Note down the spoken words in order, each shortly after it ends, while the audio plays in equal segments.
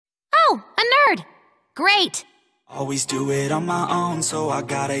Great! Always do it on my own, so I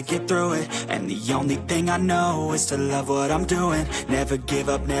gotta get through it. And the only thing I know is to love what I'm doing. Never give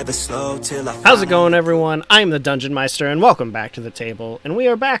up, never slow till I How's it going, everyone? I'm the Dungeon Meister, and welcome back to the table. And we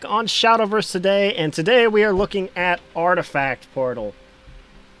are back on Shadowverse today, and today we are looking at Artifact Portal.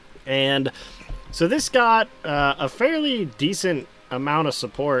 And so this got a fairly decent amount of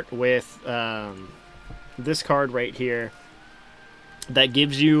support with this card right here that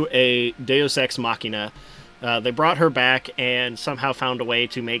gives you a Deus Ex Machina. They brought her back and somehow found a way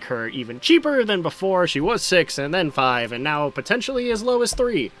to make her even cheaper than before. She was 6 and then 5 and now potentially as low as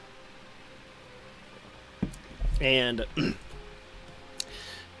 3. And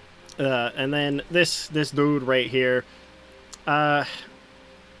and then this dude right here, I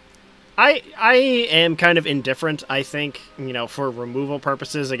am kind of indifferent, I think, you know, for removal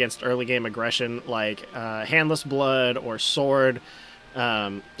purposes against early game aggression like Handless Blood or Sword.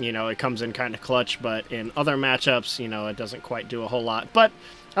 You know, it comes in kind of clutch, but in other matchups, you know, it doesn't quite do a whole lot. But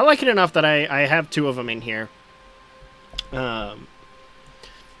I like it enough that I have 2 of them in here.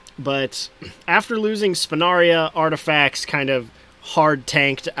 But after losing Spinaria, Artifacts kind of hard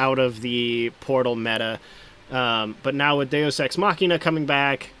tanked out of the Portal meta. But now with Deus Ex Machina coming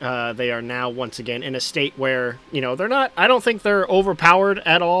back, they are now once again in a state where, you know, they're not, I don't think they're overpowered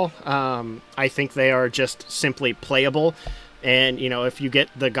at all. I think they are just simply playable. And, you know, if you get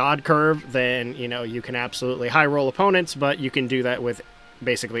the God curve, then, you know, you can absolutely high roll opponents, but you can do that with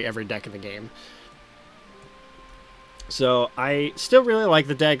basically every deck in the game. So I still really like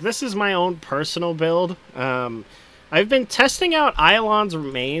the deck. This is my own personal build. I've been testing out Iolan's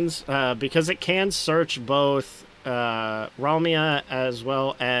Remains because it can search both Ralmia as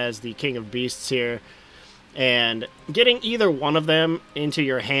well as the King of Beasts here. And getting either one of them into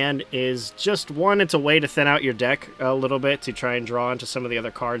your hand is just one, it's a way to thin out your deck a little bit to try and draw into some of the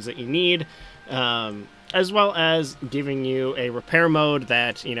other cards that you need, as well as giving you a repair mode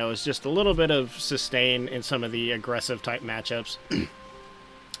that, you know, is just a little bit of sustain in some of the aggressive type matchups.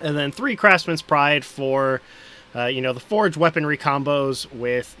 And then 3 Craftsman's Pride for, you know, the Forge weaponry combos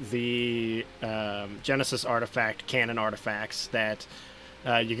with the Genesis Artifact Cannon artifacts that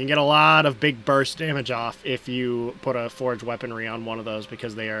you can get a lot of big burst damage off if you put a Forge weaponry on one of those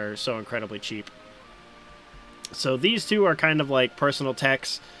because they are so incredibly cheap. So these 2 are kind of like personal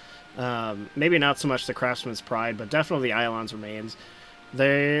techs. Maybe not so much the Craftsman's Pride, but definitely the Iolan's Remains.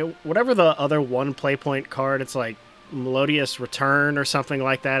 They, whatever the other 1 play point card, it's like Melodious Return or something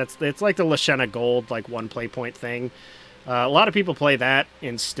like that. It's like the Lashena Gold, like 1 play point thing. A lot of people play that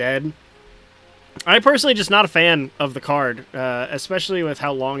instead. I'm personally just not a fan of the card, especially with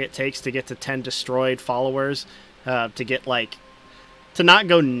how long it takes to get to 10 destroyed followers, to get, like, to not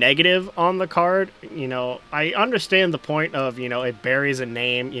go negative on the card. You know, I understand the point of, you know, it buries a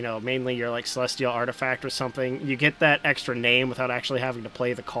name, you know, mainly your, like, Celestial Artifact or something. You get that extra name without actually having to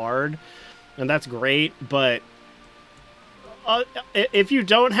play the card, and that's great, but if you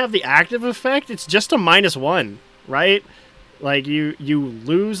don't have the active effect, it's just a -1, right? Like, you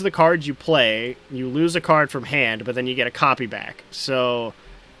lose the cards you play, you lose a card from hand, but then you get a copy back. So,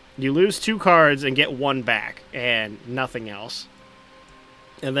 you lose 2 cards and get 1 back, and nothing else.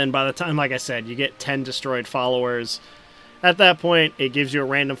 And then by the time, like I said, you get 10 destroyed followers, at that point, it gives you a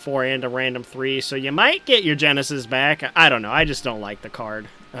random 4 and a random 3, so you might get your Genesis back. I don't know, I just don't like the card.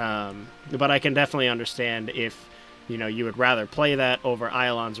 But I can definitely understand if, you know, you would rather play that over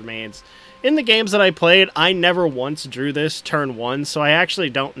Iolan's Remains. In the games that I played, I never once drew this turn 1, so I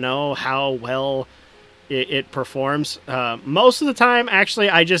actually don't know how well it performs. Most of the time, actually,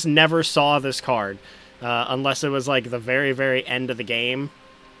 I just never saw this card, unless it was like the very, very end of the game.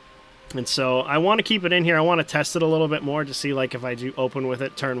 And so I want to keep it in here. I want to test it a little bit more to see, like, if I do open with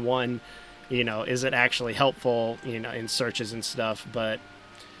it turn 1, you know, is it actually helpful, you know, in searches and stuff. But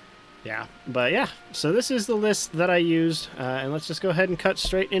yeah, so this is the list that I used, and let's just go ahead and cut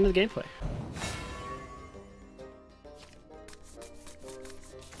straight into the gameplay.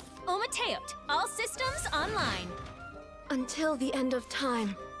 Omateot, all systems online. Until the end of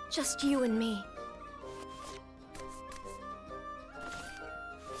time, just you and me.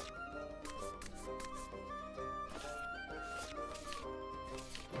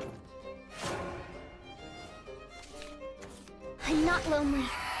 I'm not lonely.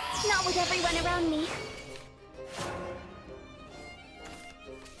 Not with everyone around me.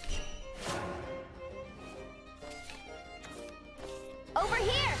 Over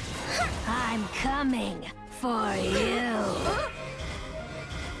here! I'm coming for you.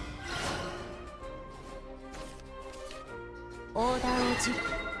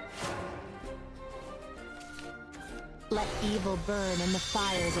 Let evil burn in the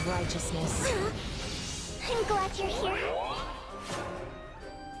fires of righteousness. I'm glad you're here.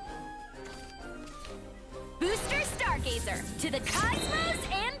 Booster Stargazer to the cosmos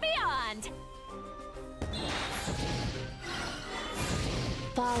and beyond!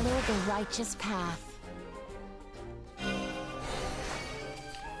 Follow the righteous path.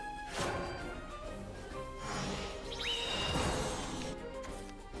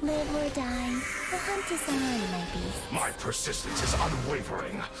 Live or die, the hunt is on, my beast. My persistence is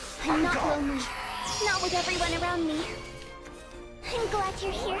unwavering. I'm not lonely. Not with everyone around me. I'm glad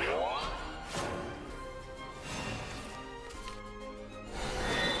you're here.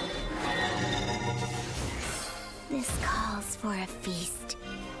 This calls for a feast.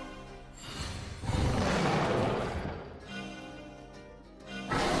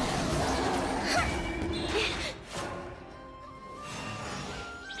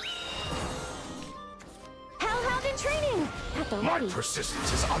 Hellhound in training! At the My ready.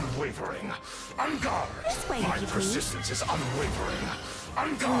 persistence is unwavering. On guard. This way, My if you please. persistence is unwavering. On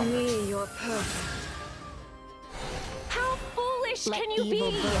To guard. me, you're perfect. How foolish Let can you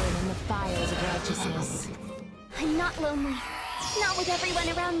evil be? burn in the fires of righteousness. I'm not lonely. Not with everyone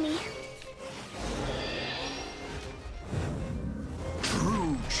around me.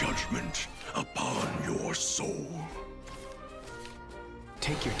 True judgment upon your soul.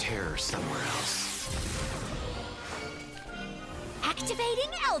 Take your terror somewhere else. Activating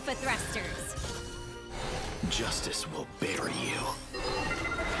Alpha Thrusters! Justice will bury you.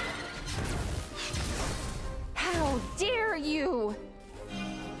 How dare you!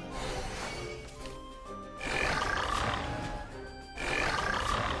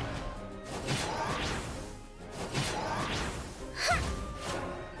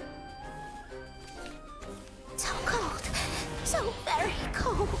 So cold. So very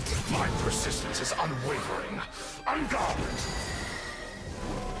cold. My persistence is unwavering. On guard.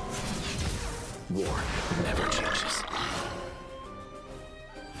 War never changes.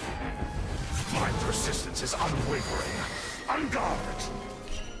 My persistence is unwavering. On guard.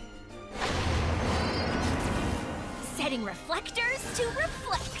 Setting reflectors to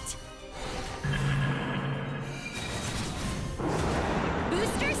reflect!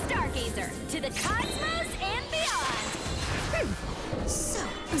 Booster Stargazer to the cosmos and beyond! So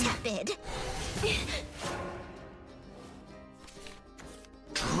tepid.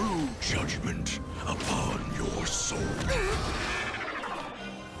 True judgment upon your soul.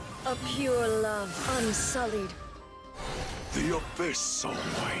 A pure love, unsullied. The abyss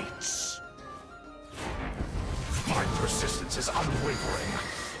awaits. My persistence is unwavering.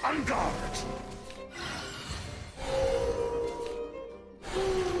 On guard.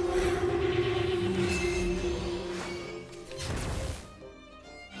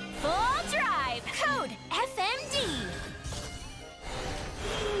 Full drive! Code FMD!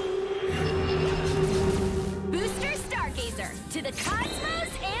 Booster Stargazer to the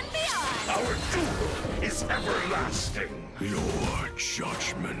cosmos and beyond! Our duel is everlasting. Your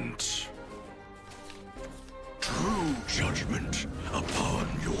judgment. True judgment upon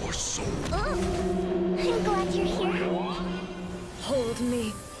your soul. I'm glad you're here. Hold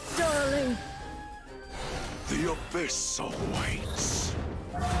me, darling. The abyss awaits.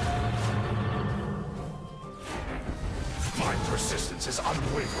 My persistence is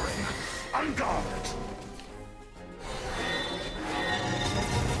unwavering. On guard.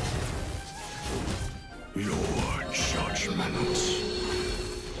 Your judgment.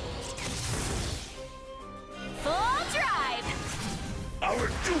 Full drive! Our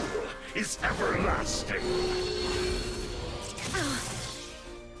duel is everlasting.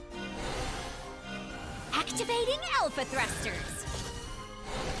 Activating Alpha Thrusters!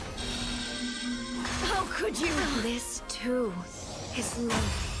 How could you? This too is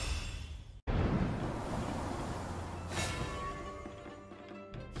love.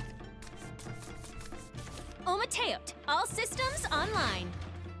 Omateot, all systems online.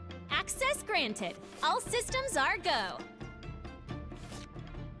 Access granted. All systems are go.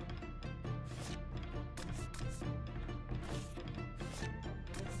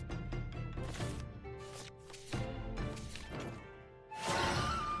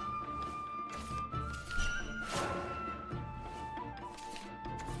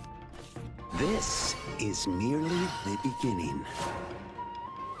 This is merely the beginning.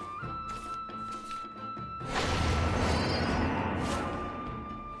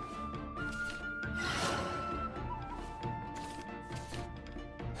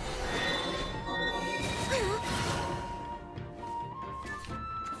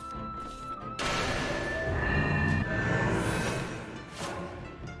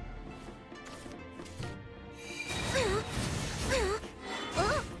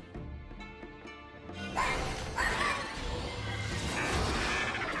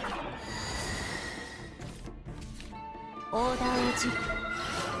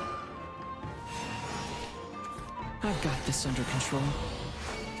 I've got this under control.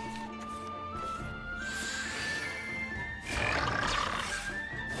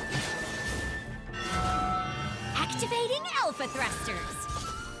 Activating Alpha Thrusters.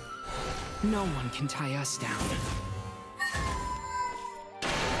 No one can tie us down.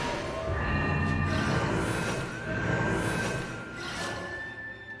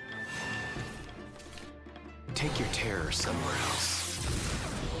 Take your terror somewhere else.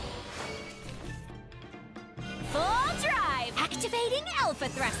 Full drive! Activating Alpha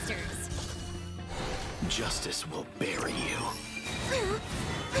Thrusters. Justice will bury you.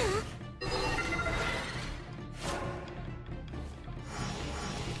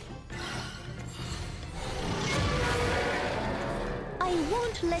 I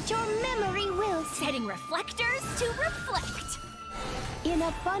won't let your memory will Setting reflectors to reflect. in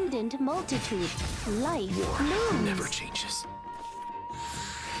abundant multitude. Life War blooms. never changes.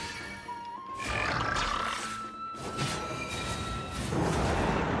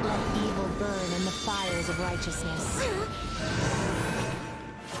 Let evil burn in the fires of righteousness.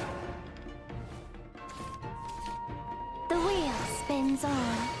 The wheel spins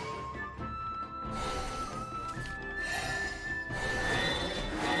on.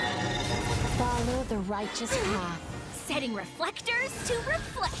 Follow the righteous path. Setting reflectors to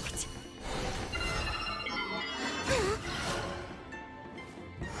reflect.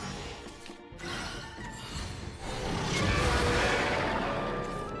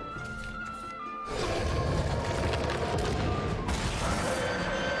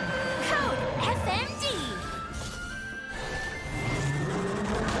 Code FMD.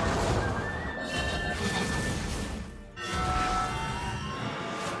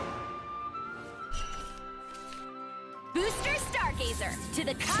 Booster Stargazer to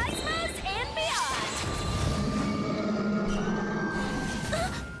the cosmos and beyond.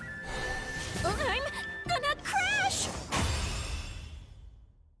 I'm gonna crash.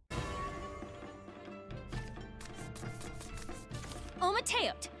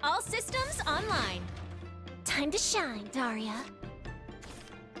 Omateot, all systems online. Time to shine, Daria.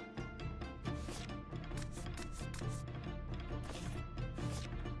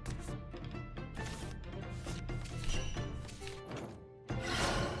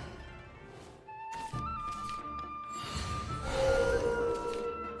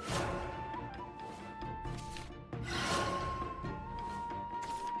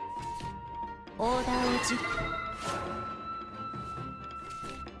 오다오지.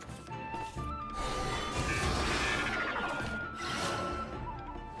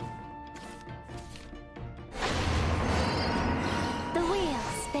 The wheel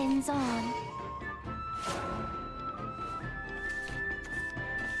spins on.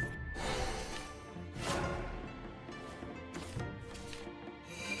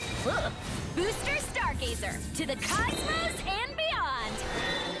 Booster Stargazer to the cosmos and beyond.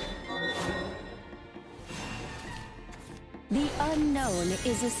 The unknown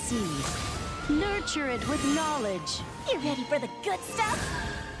is a seed. Nurture it with knowledge. You ready for the good stuff?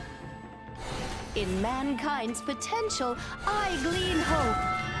 In mankind's potential, I glean hope.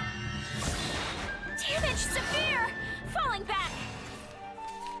 Damage severe. Falling back.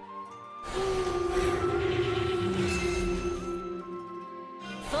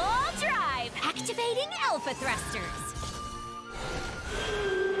 Full drive. Activating Alpha Thrusters.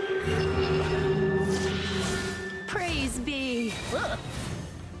 Praise be.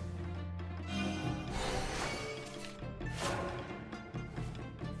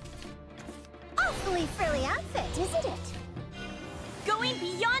 Awfully frilly outfit, isn't it? Going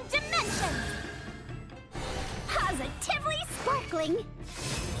beyond dimensions. Positively sparkling.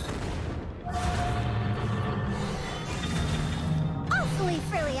 Awfully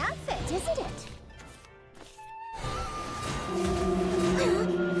frilly outfit, isn't it?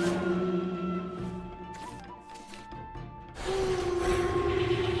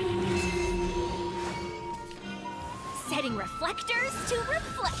 Setting reflectors to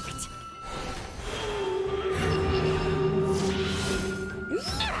reflect.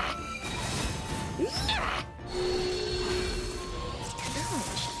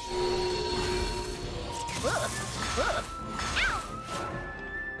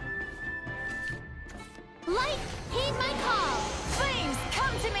 Light, heed my call. Flames,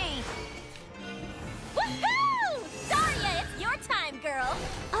 come to me. Woohoo! Daria, it's your time, girl.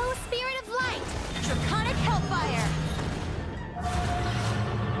 Oh, spirit of light. Draconic Hellfire.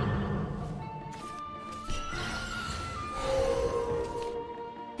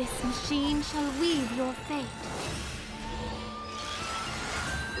 This machine shall weave your fate.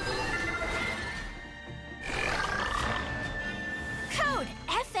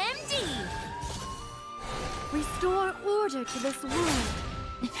 restore order to this world.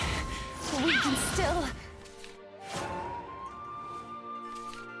 We can still...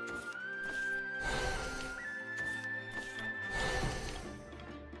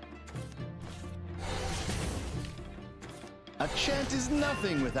 A chant is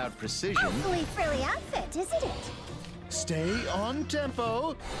nothing without precision. Awfully frilly outfit, isn't it? Stay on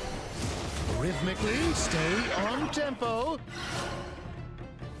tempo. Rhythmically, stay on tempo.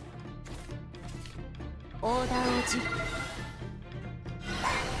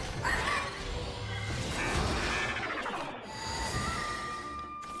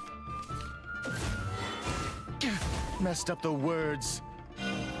 Messed up the words.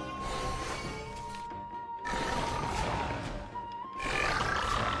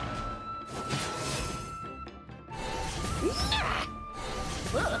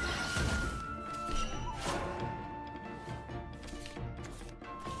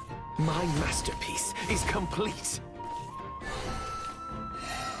 My masterpiece is complete.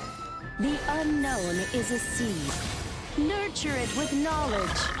 The unknown is a seed. Nurture it with knowledge.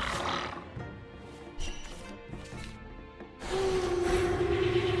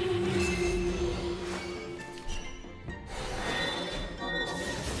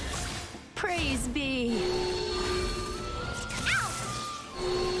 Praise be.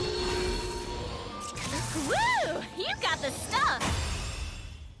 Woo! You got the stuff!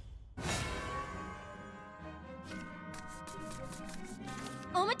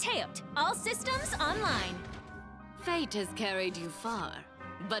 Omateot, all systems online. Fate has carried you far,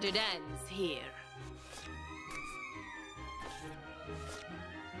 but it ends here.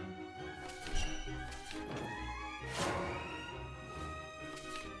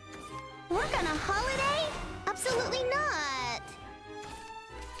 Work on a holiday? Absolutely not.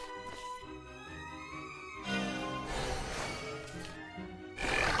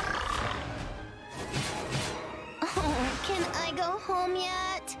 Oh, can I go home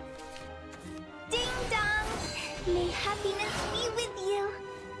yet? Ding dong! May happiness be with you.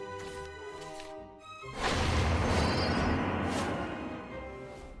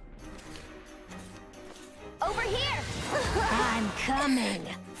 Over here! I'm coming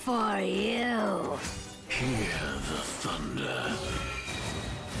for you. Hear the thunder.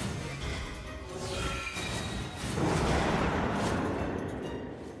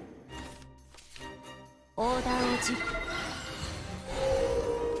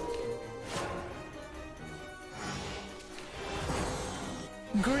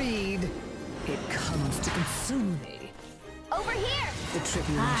 Greed. It comes to consume me. Over here! The I'm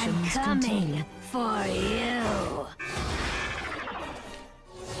tribulations coming continue. for you.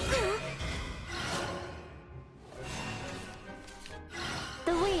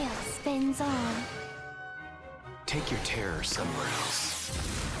 The wheel spins on. Take your terror somewhere else.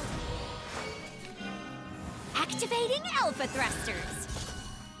 Activating Alpha Thrusters.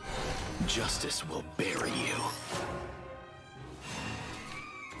 Justice will bury you.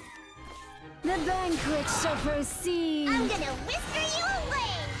 The banquet shall proceed. I'm gonna whisker you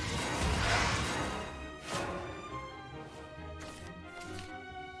away!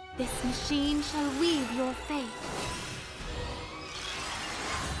 This machine shall weave your fate.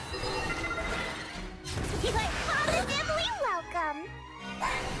 You are positively welcome!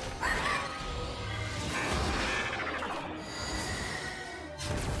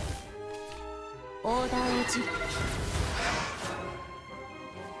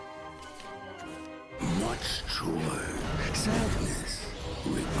 Much joy, sadness,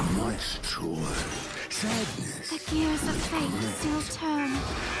 with much joy, sadness. The gears of fate still turn.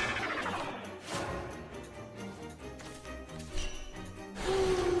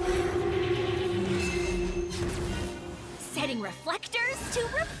 Setting reflectors to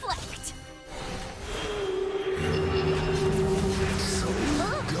reflect. So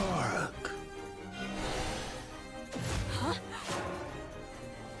dark.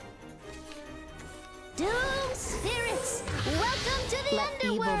 Doom spirits, welcome to the Let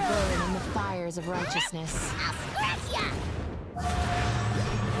evil underworld! burn in the fires of righteousness. I'll scratch ya!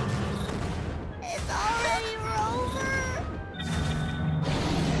 It's already over!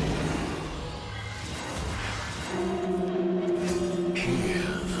 Hear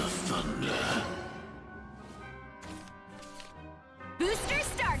the thunder. Booster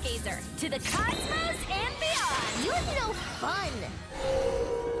Stargazer to the cosmos and beyond. You have no fun!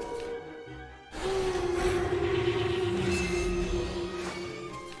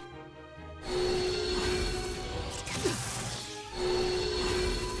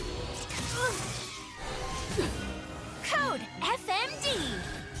 Code FMD.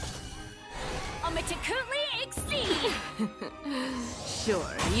 Omatikutli exceed.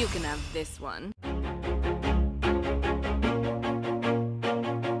 Sure, you can have this one.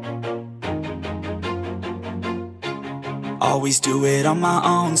 always do it on my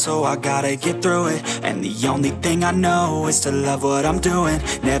own, so I gotta get through it. And the only thing I know is to love what I'm doing.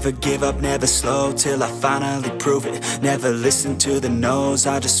 Never give up, never slow, till I finally prove it. Never listen to the no's,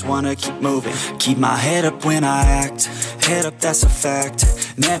 I just wanna keep moving. Keep my head up when I act, head up, that's a fact.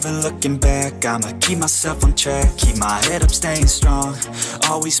 Never looking back, I'ma keep myself on track. Keep my head up, staying strong,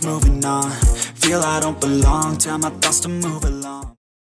 always moving on. Feel I don't belong, tell my thoughts to move along.